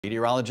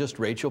Meteorologist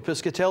Rachel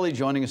Piscatelli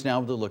joining us now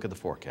with a look at the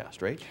forecast.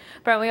 Rach?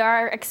 Brent, we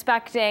are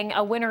expecting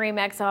a wintry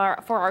mix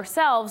for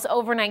ourselves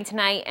overnight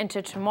tonight into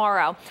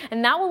tomorrow,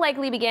 and that will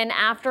likely begin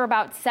after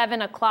about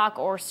 7 o'clock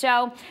or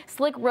so.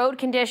 Slick road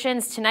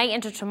conditions tonight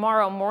into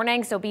tomorrow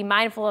morning, so be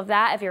mindful of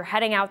that if you're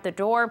heading out the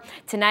door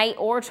tonight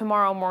or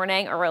tomorrow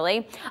morning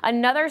early.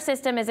 Another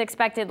system is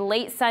expected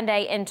late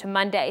Sunday into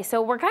Monday,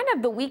 so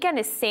the weekend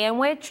is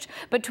sandwiched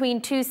between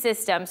two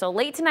systems. So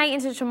late tonight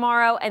into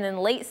tomorrow and then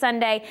late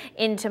Sunday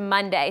into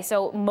Monday.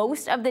 So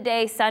most of the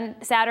day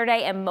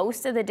Saturday and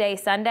most of the day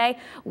Sunday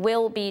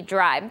will be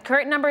dry.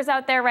 Current numbers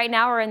out there right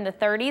now are in the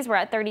 30s. We're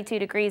at 32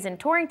 degrees in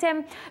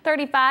Torrington,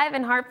 35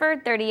 in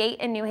Hartford, 38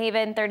 in New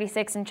Haven,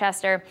 36 in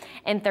Chester,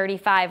 and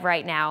 35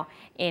 right now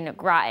in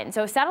Groton.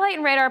 So satellite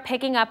and radar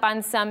picking up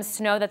on some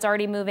snow that's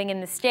already moving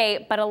in the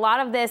state, but a lot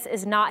of this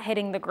is not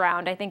hitting the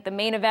ground. I think the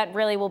main event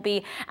really will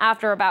be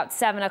after about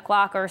 7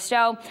 o'clock or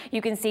so.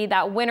 You can see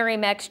that wintry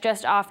mix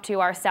just off to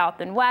our south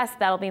and west.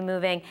 That'll be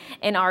moving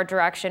in our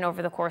direction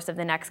over the course of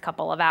the next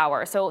couple of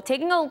hours. So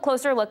taking a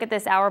closer look at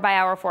this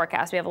hour-by-hour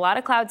forecast, we have a lot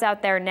of clouds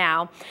out there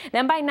now.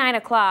 Then by 9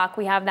 o'clock,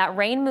 we have that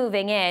rain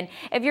moving in.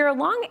 If you're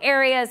along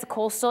areas,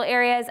 coastal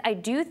areas, I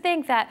do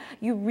think that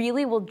you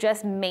really will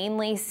just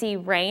mainly see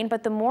rain,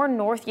 but the more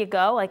north you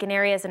go, like in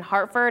areas in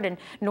Hartford and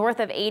north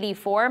of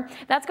 84,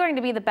 that's going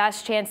to be the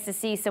best chance to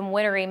see some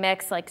wintry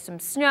mix, like some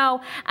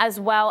snow, as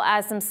well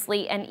as some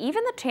sleet and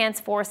even the chance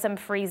for some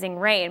freezing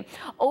rain.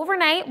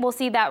 Overnight, we'll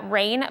see that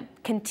rain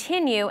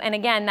continue, and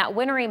again, that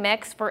wintry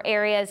mix for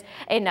areas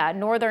in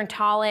northern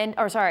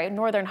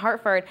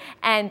Hartford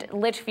and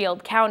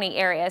Litchfield County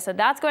area. So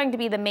that's going to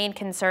be the main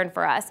concern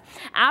for us.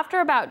 After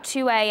about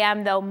 2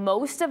 a.m. though,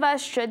 most of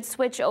us should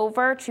switch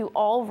over to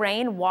all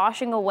rain,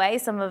 washing away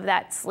some of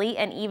that sleet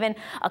and even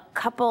a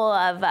couple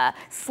of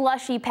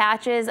slushy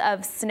patches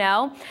of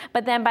snow.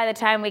 But then by the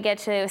time we get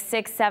to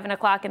 6, 7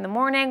 o'clock in the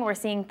morning, we're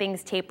seeing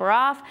things taper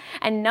off,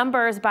 and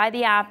numbers by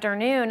the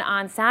afternoon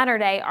on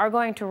Saturday are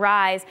going to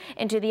rise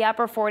into the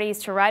upper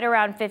 40s to right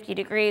around 50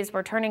 degrees.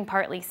 We're turning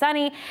partly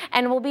sunny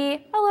and we'll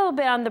be a little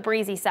bit on the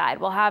breezy side.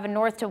 We'll have a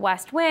north to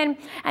west wind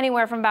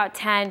anywhere from about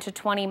 10 to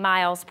 20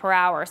 miles per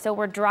hour. So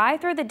we're dry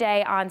through the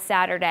day on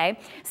Saturday.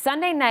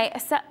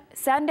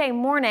 Sunday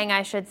morning,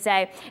 I should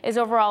say, is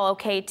overall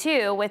okay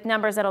too, with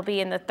numbers that'll be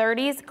in the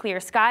 30s, clear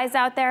skies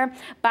out there.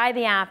 By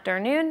the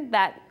afternoon,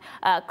 that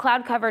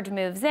cloud coverage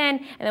moves in,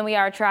 and then we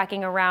are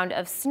tracking a round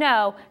of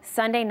snow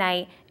Sunday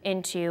night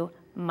into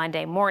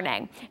Monday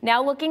morning.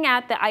 Now looking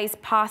at the ice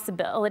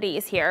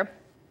possibilities here.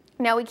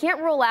 Now, we can't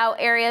rule out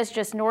areas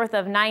just north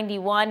of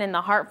 91 in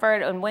the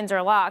Hartford and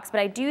Windsor locks, but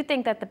I do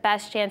think that the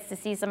best chance to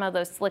see some of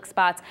those slick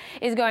spots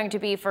is going to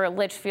be for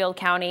Litchfield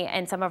County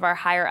and some of our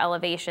higher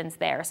elevations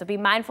there. So be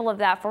mindful of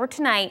that for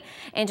tonight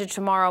into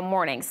tomorrow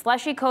morning.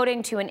 Slushy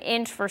coating to an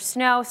inch for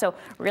snow, so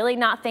really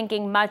not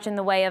thinking much in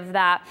the way of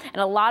that.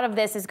 And a lot of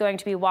this is going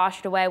to be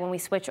washed away when we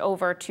switch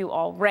over to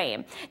all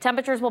rain.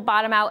 Temperatures will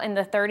bottom out in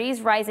the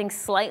 30s, rising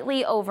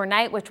slightly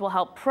overnight, which will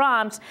help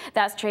prompt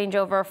that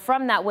changeover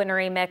from that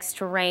wintry mix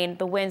to rain.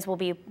 The winds will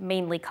be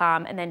mainly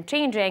calm and then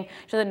changing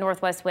to the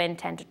northwest wind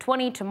 10 to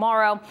 20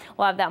 tomorrow.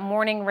 We'll have that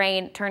morning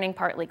rain turning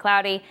partly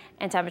cloudy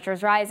and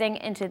temperatures rising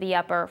into the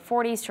upper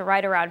 40s to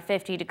right around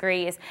 50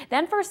 degrees.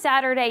 Then for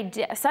Sunday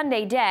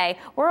day,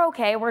 we're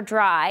okay, we're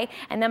dry.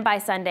 And then by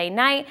Sunday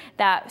night,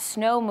 that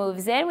snow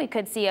moves in. We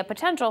could see a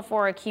potential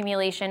for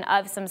accumulation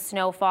of some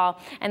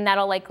snowfall, and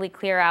that'll likely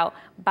clear out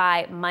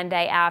by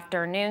Monday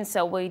afternoon.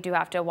 So we do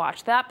have to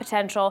watch that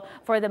potential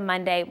for the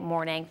Monday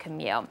morning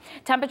commute.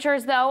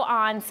 Temperatures though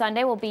on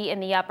Sunday will be in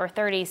the upper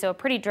 30s, so a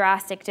pretty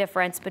drastic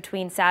difference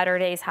between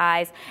Saturday's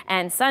highs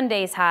and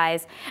Sunday's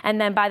highs. And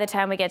then by the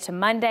time we get to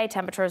Monday,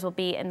 temperatures will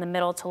be in the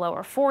middle to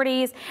lower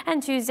 40s.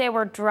 And Tuesday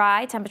we're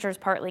dry, temperatures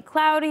partly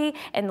cloudy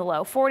in the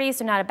low 40s,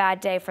 so not a bad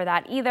day for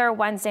that either.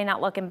 Wednesday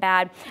not looking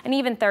bad, and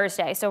even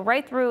Thursday. So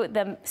right through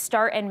the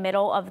start and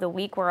middle of the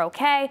week we're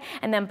okay.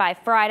 And then by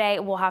Friday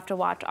we'll have to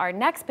watch our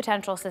next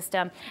potential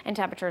system, and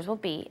temperatures will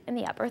be in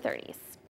the upper 30s.